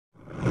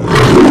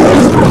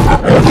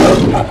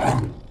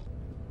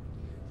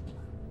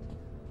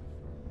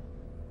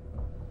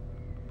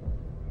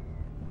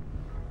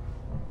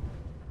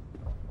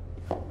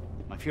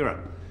Führer,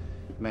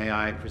 may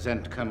I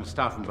present Colonel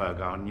Stauffenberg,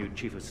 our new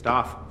Chief of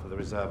Staff for the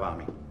Reserve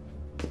Army.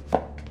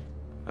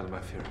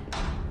 Adolf Hitler.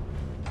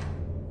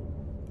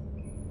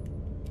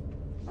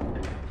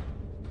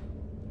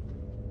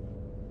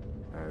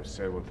 I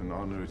say what an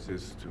honor it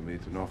is to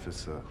meet an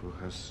officer who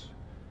has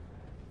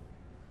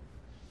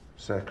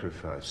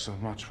sacrificed so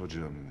much for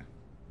Germany.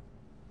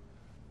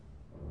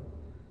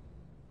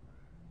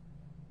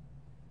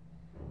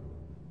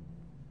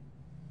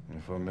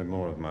 If only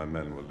more of my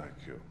men were like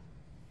you.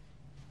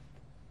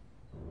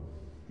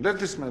 Let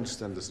this man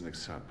stand as an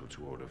example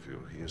to all of you.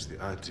 He is the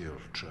ideal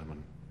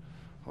German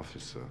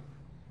officer.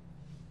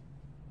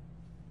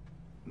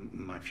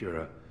 My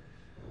Führer,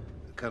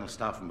 Colonel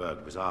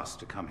Stauffenberg was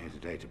asked to come here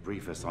today to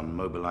brief us on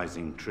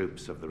mobilizing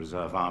troops of the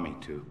Reserve Army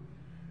to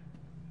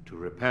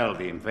repel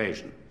the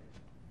invasion.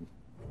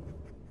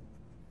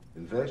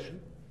 Invasion?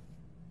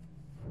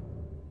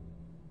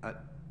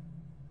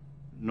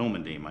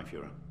 Normandy, my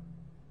Führer.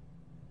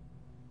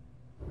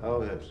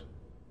 Oh, yes.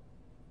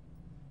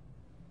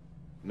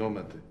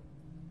 Normandy.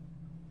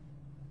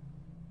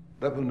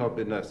 That will not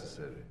be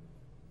necessary.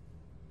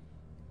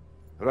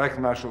 Reich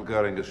Marshal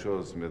Goering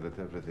assures me that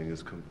everything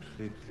is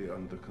completely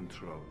under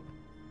control.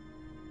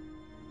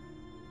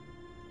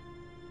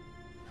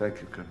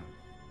 Thank you, Colonel.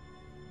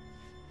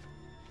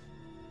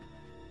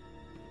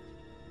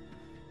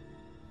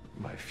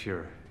 My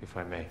Führer, if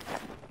I may.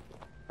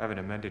 I have an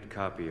amended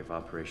copy of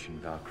Operation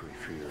Valkyrie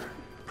for your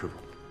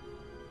approval.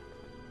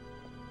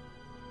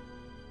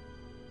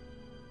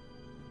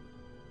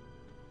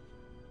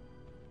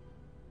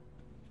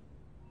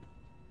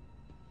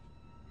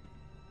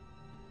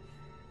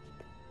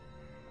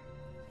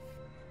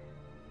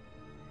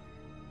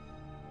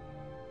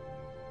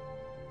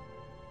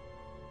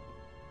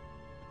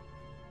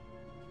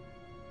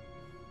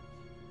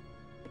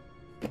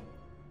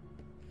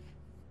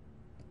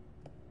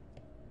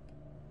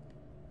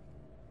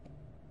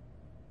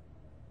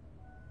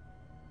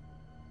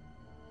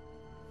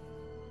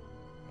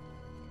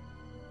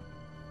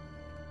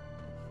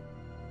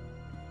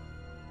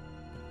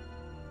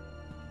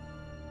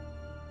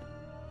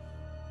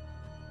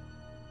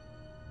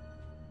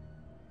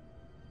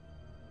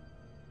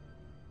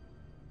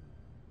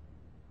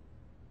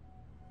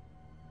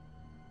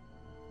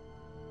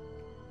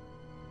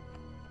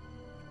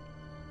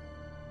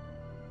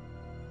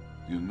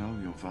 You know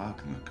your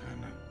Wagner,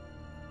 Colonel.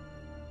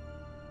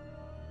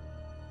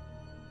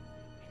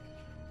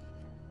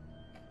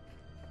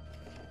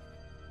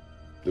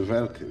 The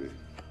Valkyrie,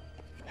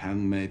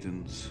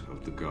 handmaidens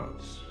of the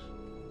gods,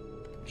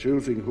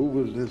 choosing who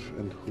will live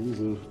and who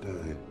will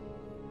die,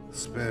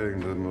 sparing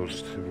the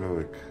most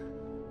heroic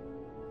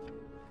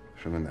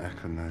from an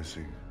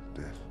agonizing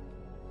death.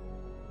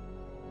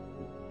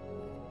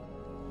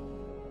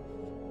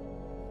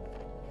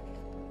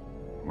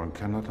 One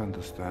cannot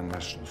understand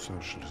National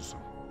Socialism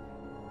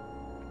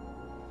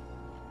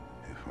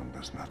if one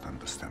does not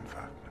understand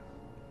Wagner.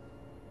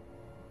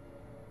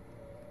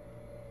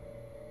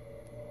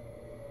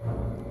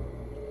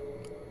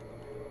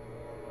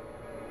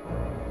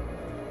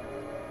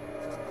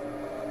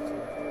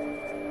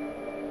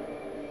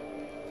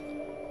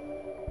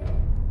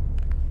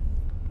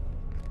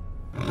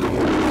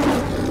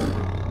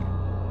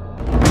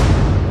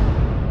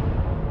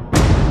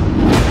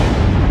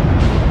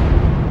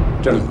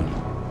 Gentlemen,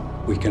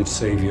 we can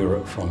save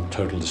Europe from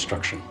total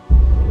destruction.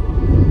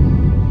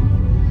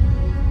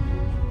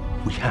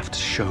 We have to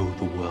show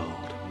the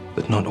world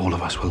that not all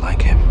of us will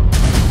like him.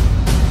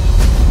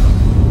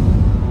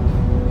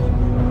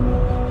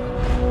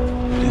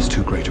 It is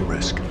too great a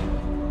risk.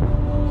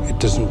 It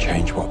doesn't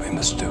change what we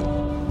must do.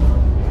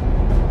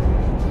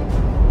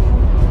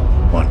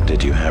 What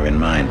did you have in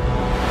mind?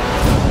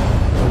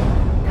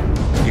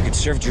 You could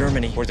serve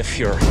Germany or the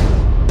Fuhrer.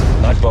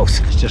 Not both.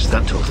 It's just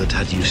that talk that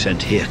had you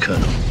sent here,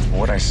 Colonel.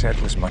 What I said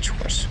was much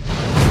worse.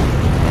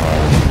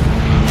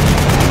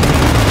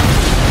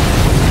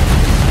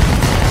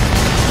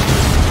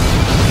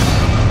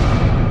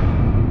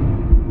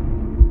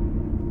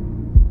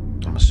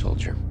 I'm a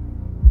soldier.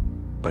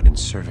 But in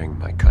serving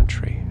my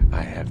country,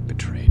 I have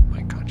betrayed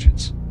my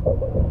conscience.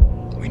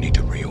 We need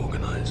to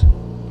reorganize.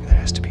 There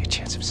has to be a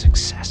chance of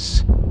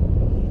success.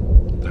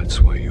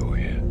 That's why you're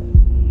here.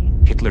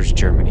 Hitler's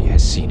Germany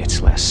has seen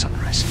its last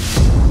sunrise.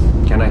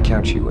 Can I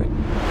count you in?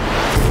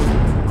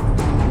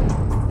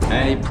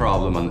 Any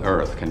problem on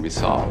Earth can be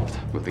solved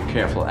with the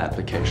careful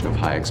application of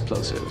high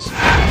explosives.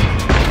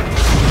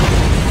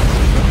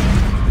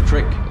 The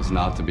trick is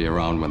not to be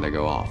around when they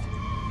go off.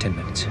 10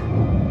 minutes.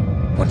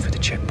 1 for the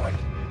checkpoint.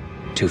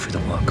 2 for the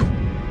walk.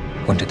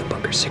 1 to the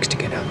bunker, 6 to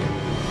get out.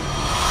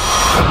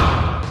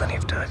 Plenty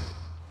of time.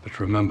 But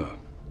remember,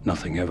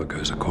 nothing ever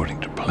goes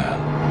according to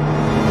plan.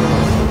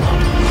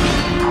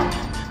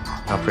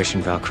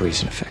 Operation Valkyrie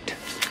is in effect.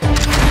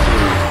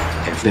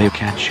 If they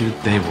catch you,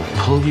 they will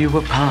pull you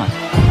apart.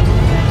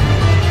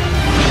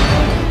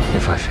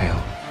 If I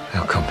fail,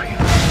 they'll come for you.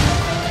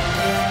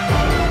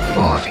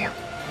 All of you.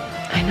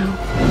 I know.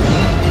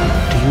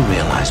 Do you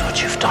realize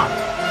what you've done?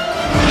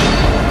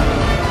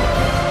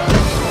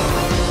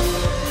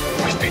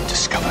 I've been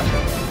discovered.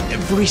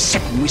 Every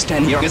second we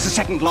stand here is a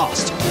second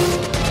lost.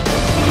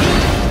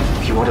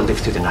 If you want to live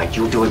through the night,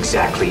 you'll do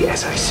exactly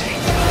as I say.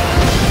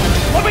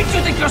 What makes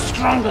you think you're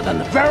stronger than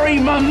the very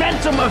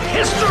momentum of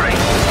history?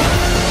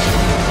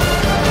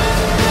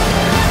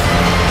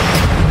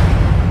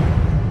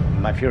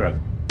 My Führer,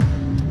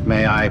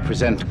 may I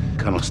present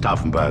Colonel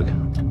Stauffenberg?